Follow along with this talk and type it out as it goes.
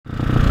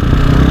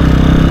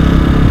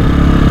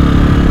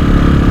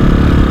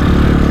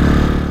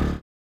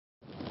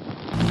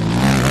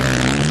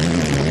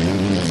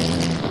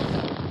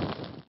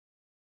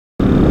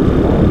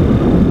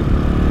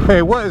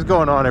Hey, what is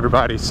going on,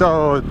 everybody?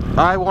 So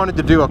I wanted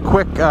to do a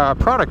quick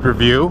product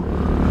review,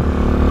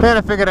 and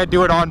I figured I'd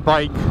do it on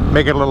bike,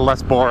 make it a little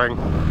less boring.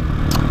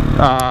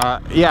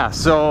 Yeah,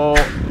 so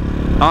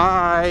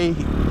I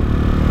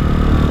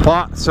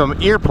bought some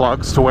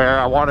earplugs to where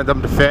I wanted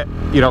them to fit,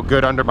 you know,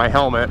 good under my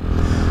helmet.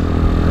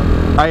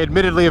 I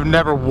admittedly have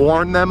never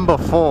worn them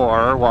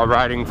before while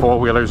riding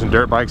four-wheelers and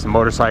dirt bikes and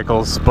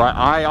motorcycles, but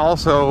I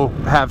also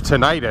have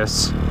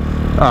tinnitus,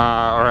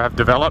 or have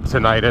developed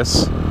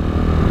tinnitus,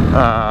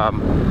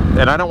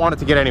 and I don't want it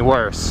to get any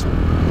worse.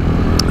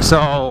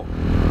 So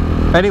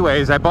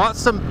anyways, I bought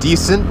some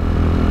decent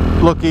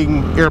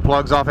looking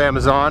earplugs off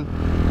Amazon.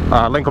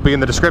 Link will be in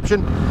the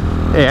description,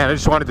 and I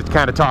just wanted to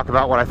kind of talk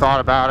about what I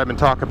thought about them and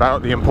talk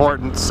about the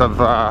importance of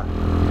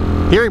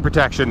hearing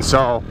protection.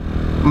 So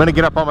I'm going to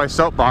get up on my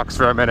soapbox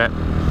for a minute,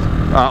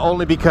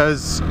 only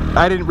because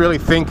I didn't really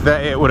think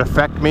that it would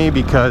affect me,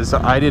 because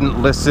I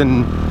didn't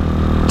listen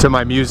to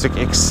my music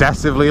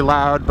excessively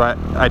loud, but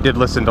I did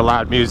listen to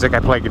loud music. I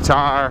play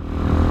guitar.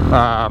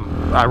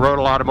 I rode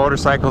a lot of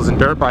motorcycles and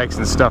dirt bikes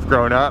and stuff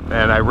growing up,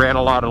 and I ran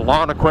a lot of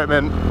lawn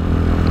equipment.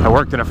 I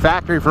worked in a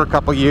factory for a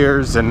couple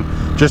years, and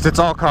just it's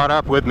all caught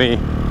up with me.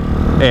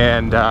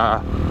 And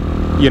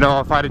you know,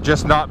 if I'd have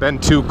just not been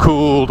too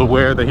cool to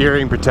wear the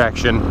hearing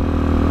protection,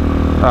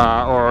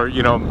 or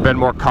you know, been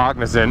more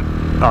cognizant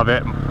of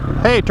it.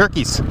 Hey,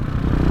 turkeys!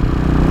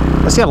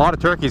 I see a lot of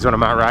turkeys when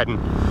I'm out riding.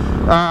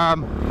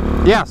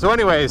 Yeah, so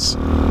anyways,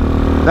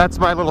 that's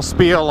my little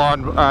spiel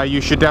on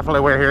you should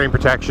definitely wear hearing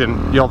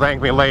protection. You'll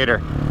thank me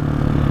later.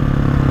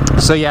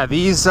 So yeah,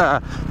 these,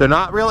 they're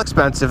not real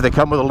expensive. They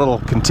come with a little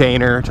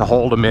container to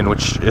hold them in,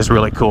 which is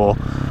really cool.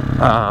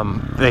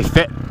 They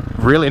fit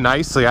really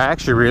nicely. I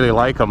actually really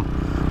like them.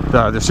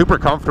 They're super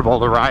comfortable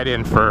to ride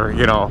in for,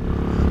 you know,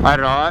 I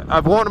don't know,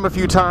 I've worn them a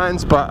few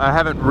times, but I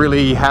haven't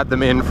really had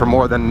them in for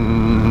more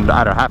than,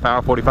 I don't know, half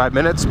hour, 45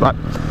 minutes, but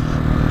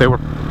they were,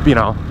 you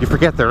know, you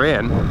forget they're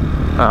in.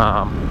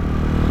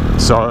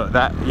 So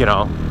that, you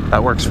know,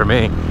 that works for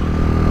me.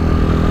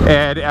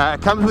 And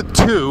it comes with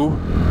two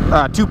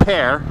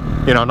pair,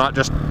 you know, not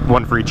just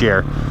one for each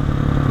ear.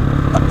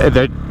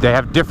 They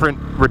have different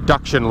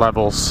reduction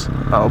levels.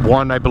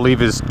 One, I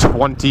believe, is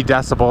 20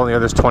 decibel, and the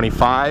other is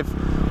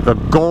 25. The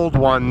gold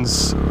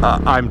ones,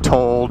 I'm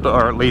told,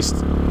 or at least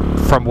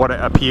from what it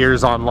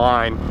appears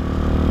online,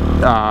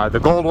 the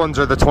gold ones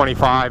are the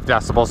 25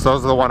 decibels.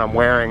 Those are the one I'm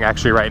wearing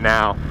actually right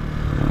now.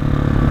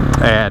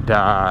 And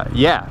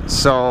yeah,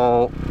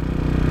 so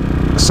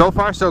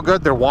far so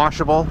good. They're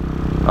washable.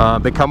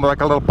 They come with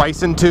like a little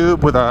bison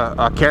tube with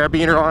a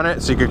carabiner on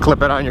it, so you could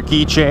clip it on your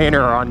keychain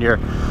or on your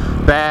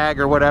bag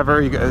or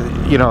whatever.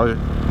 You know,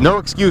 no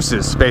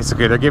excuses,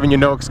 basically. They're giving you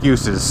no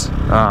excuses.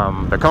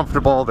 They're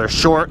comfortable, they're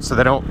short, so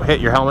they don't hit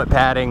your helmet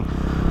padding.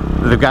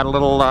 They've got a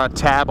little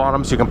tab on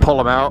them so you can pull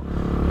them out.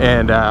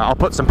 And I'll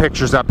put some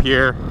pictures up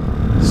here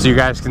so you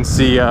guys can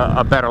see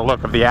a better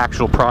look of the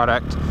actual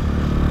product.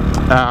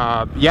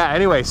 Yeah,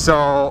 anyway,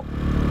 so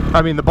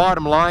I mean, the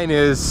bottom line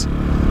is,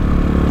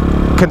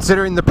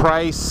 considering the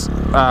price,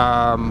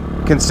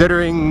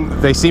 considering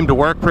they seem to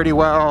work pretty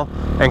well,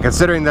 and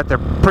considering that they're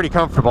pretty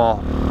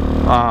comfortable,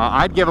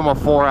 I'd give them a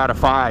 4 out of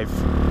 5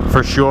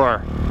 for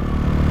sure.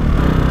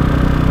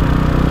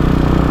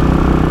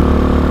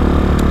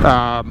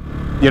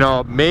 You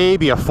know,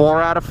 maybe a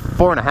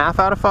 4.5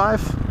 out of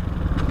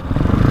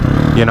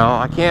 5. You know,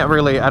 I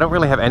don't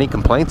really have any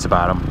complaints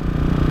about them.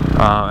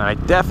 And I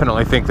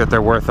definitely think that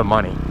they're worth the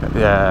money.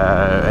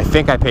 I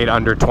think I paid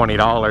under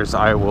 $20.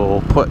 I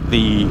will put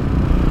the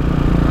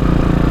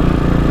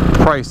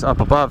price up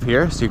above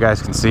here so you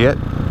guys can see it.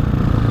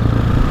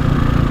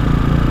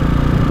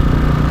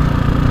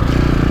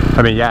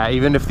 I mean, yeah,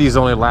 even if these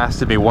only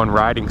lasted me one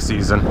riding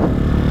season,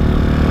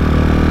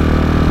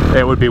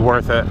 it would be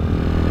worth it.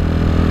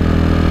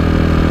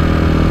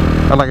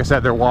 And like I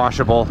said, they're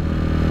washable.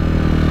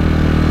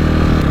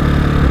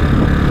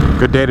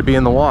 Good day to be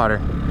in the water.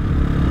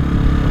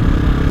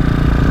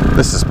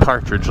 This is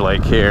Partridge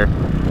Lake here.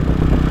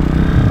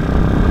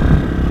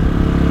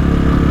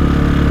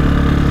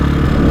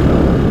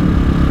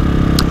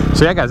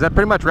 So yeah, guys, that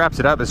pretty much wraps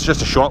it up. It's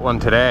just a short one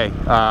today.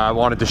 I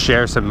wanted to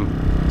share some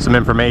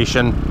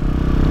information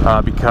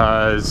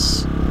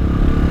because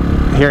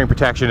hearing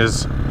protection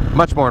is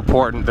much more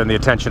important than the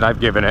attention I've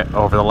given it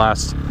over the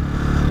last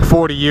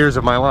 40 years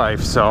of my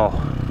life. So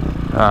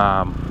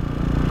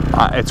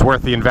it's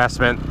worth the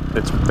investment.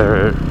 It's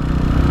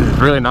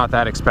really not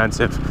that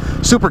expensive.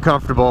 Super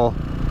comfortable,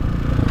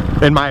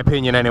 in my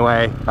opinion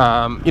anyway.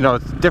 You know,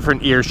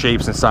 different ear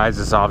shapes and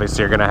sizes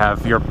obviously are going to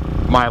have, your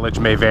mileage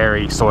may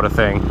vary, sort of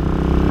thing.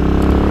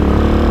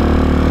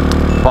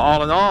 But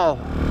all in all,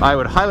 I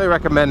would highly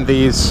recommend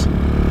these.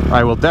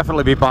 I will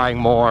definitely be buying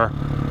more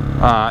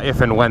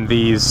if and when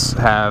these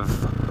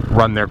have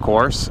run their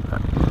course.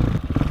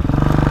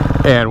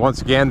 And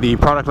once again, the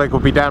product link will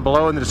be down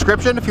below in the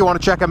description if you want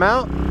to check them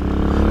out.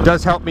 It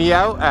does help me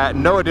out at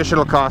no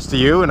additional cost to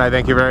you, and I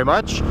thank you very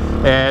much.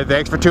 And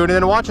thanks for tuning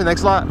in and watching.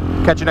 Thanks a lot.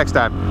 Catch you next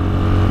time.